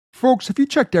Folks, have you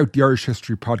checked out the Irish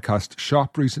History Podcast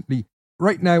shop recently?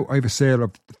 Right now, I have a sale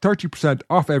of 30%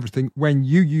 off everything when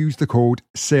you use the code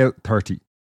SALE30.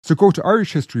 So go to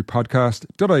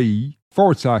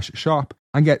irishhistorypodcast.ie/shop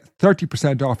and get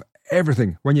 30% off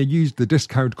everything when you use the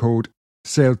discount code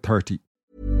SALE30.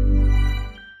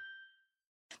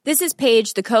 This is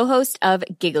Paige, the co-host of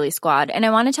Giggly Squad, and I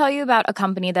want to tell you about a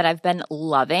company that I've been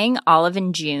loving, Olive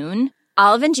 & June.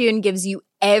 Olive & June gives you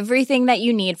everything that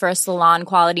you need for a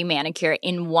salon-quality manicure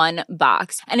in one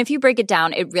box. And if you break it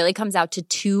down, it really comes out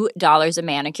to $2 a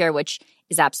manicure, which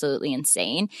is absolutely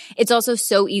insane. It's also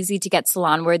so easy to get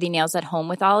salon-worthy nails at home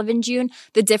with Olive & June.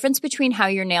 The difference between how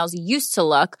your nails used to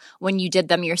look when you did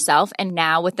them yourself and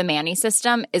now with the Mani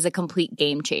system is a complete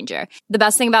game changer. The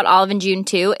best thing about Olive & June,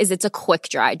 too, is it's a quick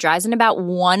dry. Dries in about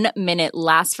 1 minute,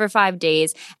 lasts for 5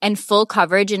 days, and full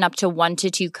coverage in up to 1 to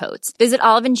 2 coats. Visit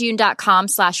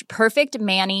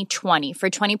oliveandjune.com/perfectmani20 for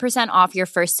 20% off your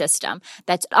first system.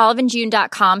 That's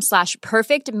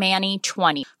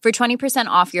oliveandjune.com/perfectmani20 for 20%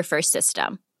 off your first system.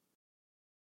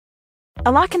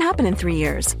 A lot can happen in 3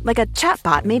 years, like a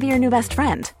chatbot may be your new best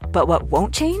friend. But what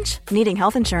won't change? Needing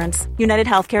health insurance. United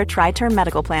Healthcare Tri-Term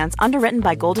Medical Plans, underwritten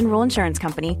by Golden Rule Insurance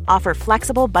Company, offer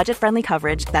flexible, budget-friendly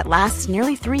coverage that lasts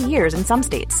nearly 3 years in some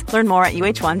states. Learn more at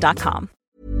uh1.com.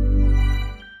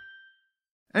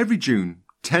 Every June,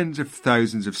 tens of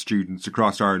thousands of students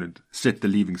across Ireland sit the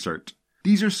Leaving Cert.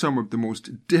 These are some of the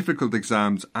most difficult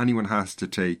exams anyone has to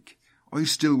take. I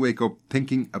still wake up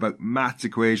thinking about maths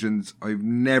equations I've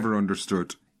never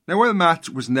understood. Now, while maths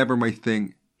was never my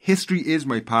thing, history is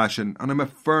my passion, and I'm a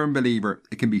firm believer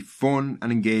it can be fun and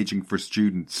engaging for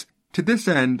students. To this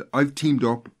end, I've teamed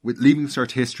up with Leaving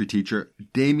Cert history teacher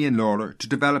Damien Lawler to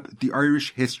develop the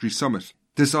Irish History Summit,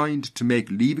 designed to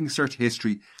make Leaving Cert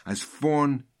history as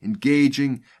fun,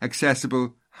 engaging,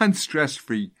 accessible and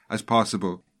stress-free as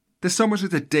possible. The summit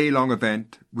is a day-long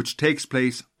event which takes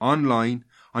place online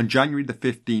on January the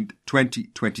 15th,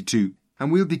 2022,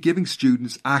 and we'll be giving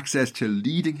students access to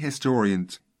leading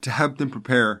historians to help them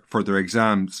prepare for their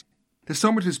exams. The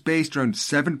summit is based around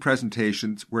 7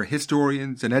 presentations where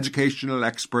historians and educational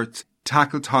experts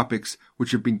tackle topics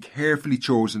which have been carefully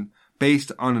chosen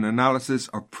based on an analysis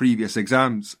of previous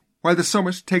exams. While the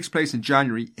summit takes place in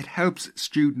January, it helps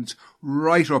students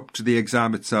right up to the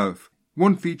exam itself.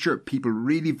 One feature people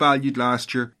really valued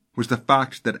last year was the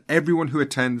fact that everyone who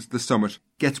attends the summit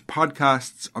gets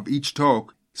podcasts of each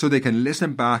talk so they can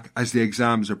listen back as the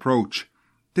exams approach.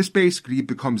 This basically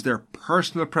becomes their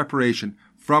personal preparation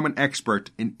from an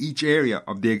expert in each area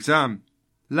of the exam.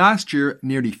 Last year,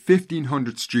 nearly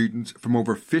 1,500 students from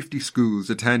over 50 schools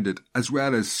attended, as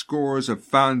well as scores of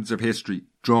fans of history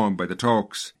drawn by the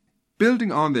talks.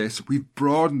 Building on this, we've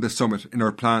broadened the summit in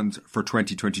our plans for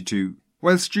 2022.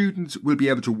 While students will be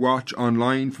able to watch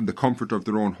online from the comfort of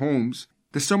their own homes,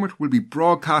 the summit will be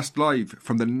broadcast live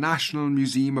from the National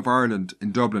Museum of Ireland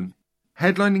in Dublin.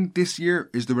 Headlining this year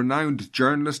is the renowned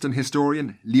journalist and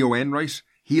historian Leo Enright.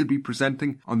 He'll be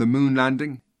presenting on the moon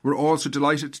landing. We're also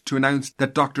delighted to announce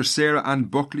that Dr. Sarah Ann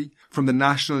Buckley from the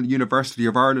National University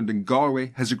of Ireland in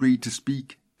Galway has agreed to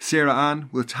speak. Sarah Ann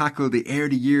will tackle the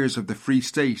early years of the Free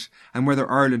State and whether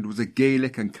Ireland was a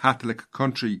Gaelic and Catholic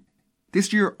country.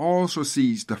 This year also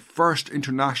sees the first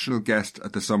international guest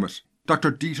at the summit. Dr.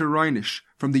 Dieter Reinisch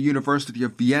from the University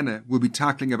of Vienna will be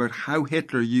tackling about how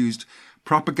Hitler used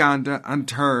propaganda and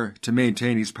terror to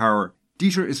maintain his power.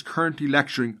 Dieter is currently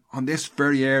lecturing on this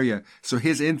very area, so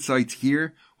his insights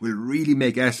here will really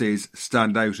make essays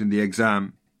stand out in the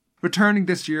exam. Returning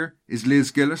this year is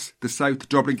Liz Gillis, the South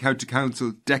Dublin County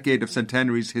Council Decade of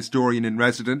Centenaries historian in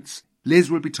residence. Liz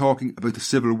will be talking about the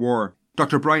Civil War.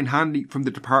 Dr. Brian Hanley from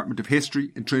the Department of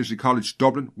History in Trinity College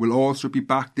Dublin will also be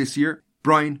back this year.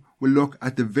 Brian will look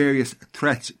at the various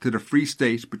threats to the Free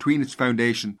State between its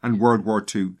foundation and World War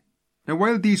II. Now,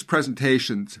 while these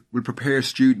presentations will prepare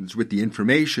students with the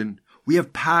information, we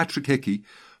have Patrick Hickey,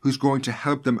 who's going to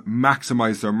help them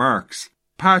maximise their marks.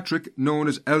 Patrick, known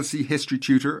as LC History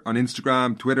Tutor on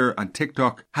Instagram, Twitter and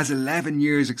TikTok, has 11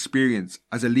 years experience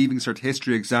as a Leaving Cert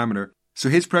history examiner, so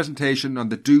his presentation on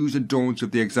the do's and don'ts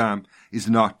of the exam is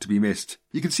not to be missed.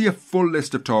 You can see a full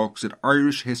list of talks at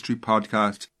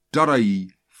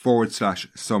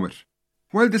irishhistorypodcast.ie/summit.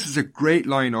 While this is a great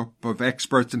lineup of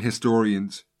experts and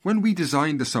historians, when we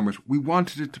designed the summit, we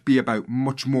wanted it to be about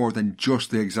much more than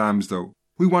just the exams though.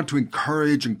 We want to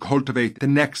encourage and cultivate the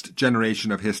next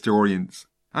generation of historians.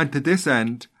 And to this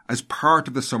end, as part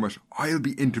of the summit, I'll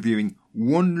be interviewing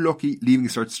one lucky Leaving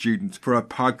Cert student for a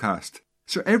podcast.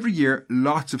 So every year,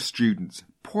 lots of students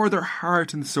pour their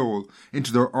heart and soul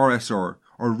into their RSR,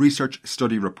 or Research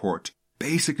Study Report,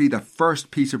 basically the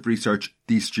first piece of research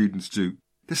these students do.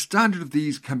 The standard of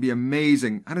these can be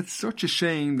amazing, and it's such a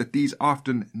shame that these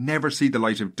often never see the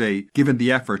light of day given the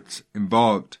efforts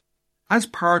involved. As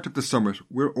part of the summit,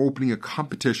 we're opening a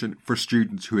competition for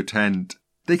students who attend.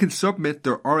 They can submit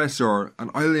their RSR and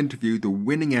I'll interview the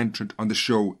winning entrant on the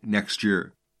show next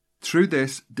year. Through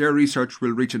this, their research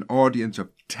will reach an audience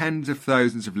of tens of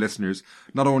thousands of listeners,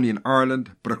 not only in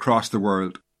Ireland, but across the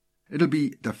world. It'll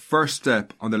be the first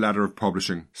step on the ladder of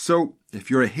publishing. So, if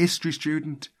you're a history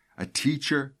student, a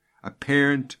teacher, a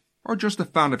parent, or just a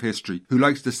fan of history who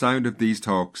likes the sound of these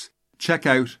talks, check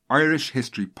out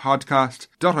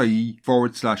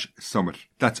irishhistorypodcast.ie/summit.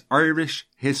 That's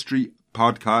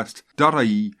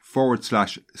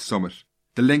irishhistorypodcast.ie/summit.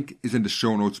 The link is in the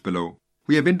show notes below.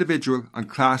 We have individual and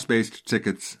class-based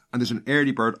tickets, and there's an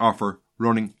early bird offer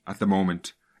running at the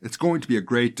moment. It's going to be a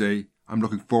great day. I'm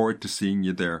looking forward to seeing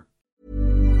you there.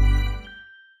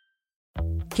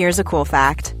 Here's a cool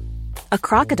fact. A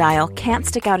crocodile can't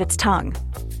stick out its tongue.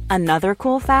 Another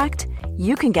cool fact,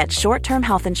 you can get short-term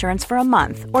health insurance for a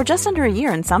month or just under a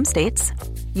year in some states.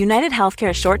 United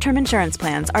Healthcare short-term insurance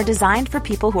plans are designed for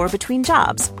people who are between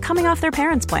jobs, coming off their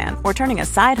parents' plan, or turning a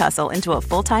side hustle into a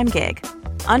full-time gig.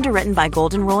 Underwritten by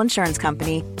Golden Rule Insurance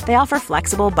Company, they offer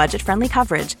flexible, budget-friendly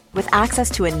coverage with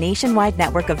access to a nationwide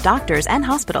network of doctors and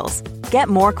hospitals. Get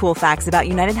more cool facts about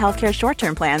United Healthcare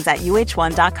short-term plans at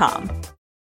uh1.com.